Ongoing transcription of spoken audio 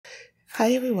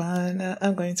Hi everyone,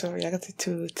 I'm going to react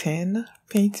to 10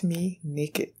 Paint Me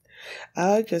Naked.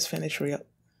 I just finished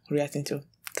reacting to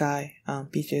Guy,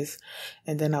 Peaches,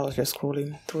 and then I was just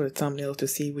scrolling through the thumbnail to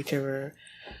see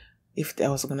if I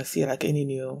was gonna see like any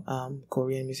new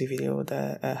Korean music video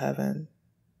that I haven't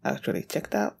actually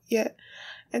checked out yet.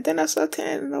 And then I saw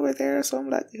 10 over there, so I'm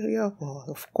like, yeah, well,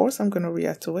 of course I'm gonna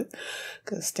react to it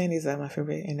because 10 is my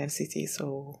favorite in NCT,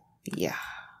 so yeah.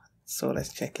 So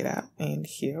let's check it out, and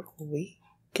here we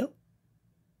go.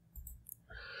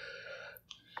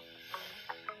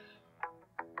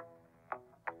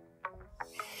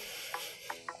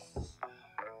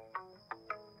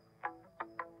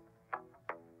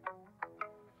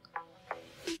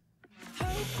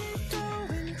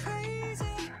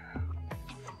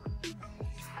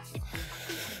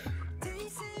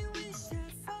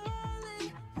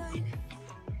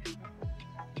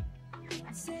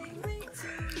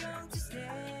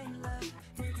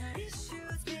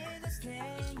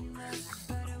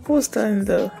 Who's in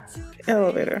the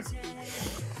elevator?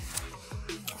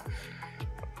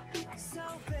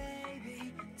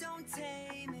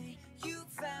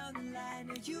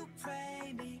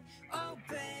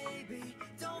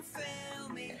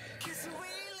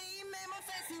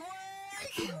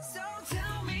 So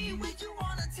tell me where you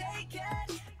wanna take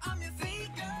it. I'm your feet,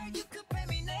 girl, you could pay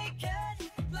me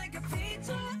naked. Like a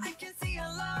picture, I can see your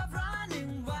love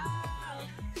running wild.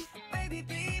 Baby,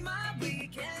 be my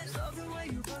weekend. Love the way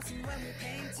you pose when we're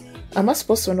painting. Am I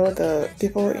supposed to know the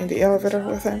people in the elevator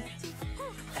with him?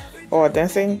 Or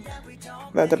dancing?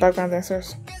 Like the background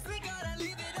dancers?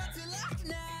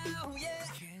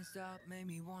 Can't stop, make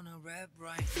me wanna rap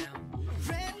right now.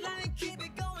 Red line, keep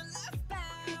it going left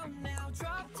bound now.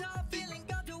 Drop top, feeling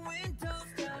got the windows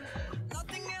down.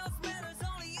 Nothing else matters,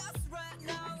 only us right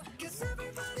now. Cause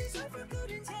everybody's out for good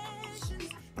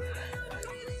intentions. But all I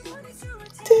really want is your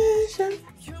attention.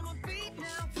 You're my beat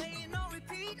now, playing on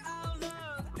repeat our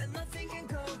love. And nothing can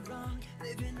go wrong,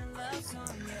 living a love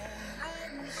song, yeah.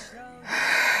 I wish so.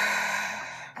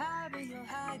 I'll be your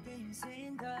high beams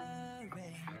in the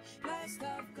rain. Blast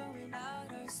off going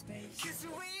outer space. Cause you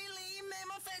really made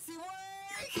my fancy work.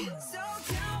 So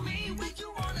tell me where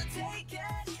you wanna take it.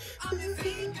 I'm your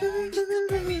feet, girl, you can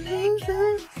make me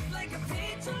naked. Like a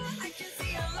picture, I can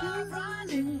see your love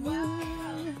running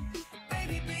wild.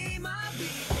 Baby, be my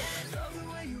weekend. Love the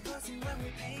way you pose it when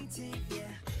we're painting,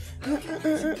 yeah.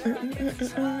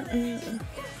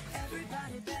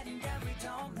 Everybody betting that we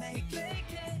don't make it.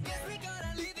 Guess we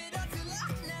gotta leave it up to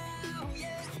luck now,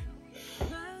 yeah.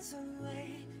 Miles away,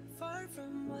 far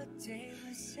from what they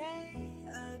would say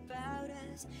about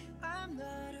us. I'm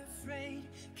not afraid,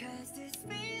 cause this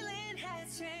feeling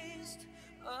has changed.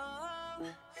 Oh,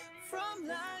 from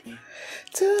luck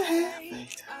to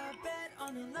hate. I bet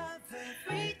on a love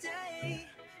every day.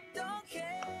 Don't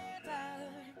care about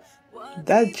what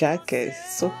that jacket is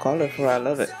so colorful. I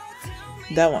love it.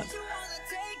 That one.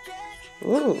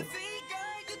 Ooh.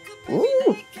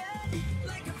 Ooh.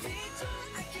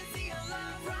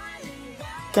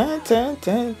 Dun, dun,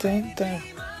 dun, dun, dun.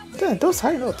 Dun, those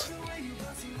high notes.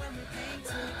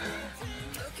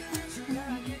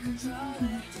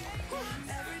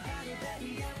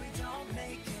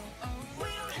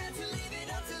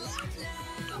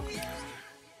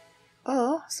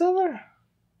 Oh, silver.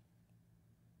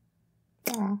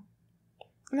 Oh.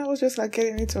 And I was just like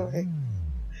getting into it.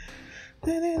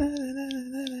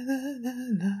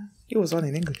 It was all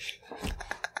in English.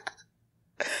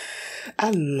 I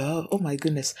love, oh my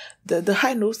goodness, the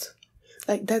high notes,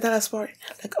 like that last part,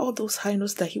 like all those high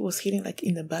notes that he was hitting like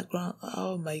in the background.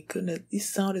 Oh my goodness, this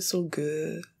sound is so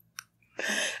good.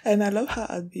 And I love how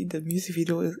the music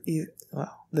video is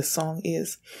well, the song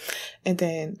is, and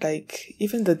then like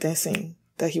even the dancing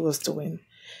that he was doing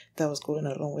that was going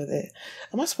along with it.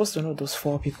 Am I supposed to know those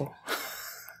 4 people?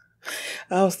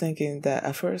 I was thinking that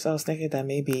at first I was thinking that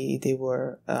maybe they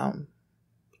were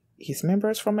his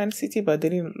members from NCT, but they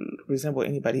didn't resemble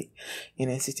anybody in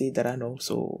NCT that I know.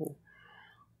 So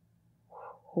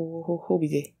who be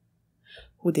they?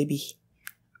 Who they be?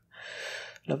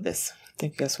 Love this.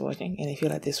 Thank you guys for watching, and if you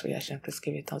like this reaction, please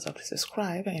give it a thumbs up, please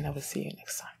subscribe, and I will see you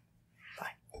next time.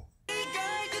 Bye.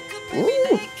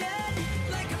 Ooh.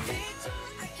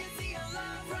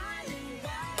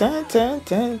 Dun, dun,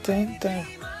 dun, dun, dun.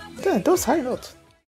 Dun, those high notes.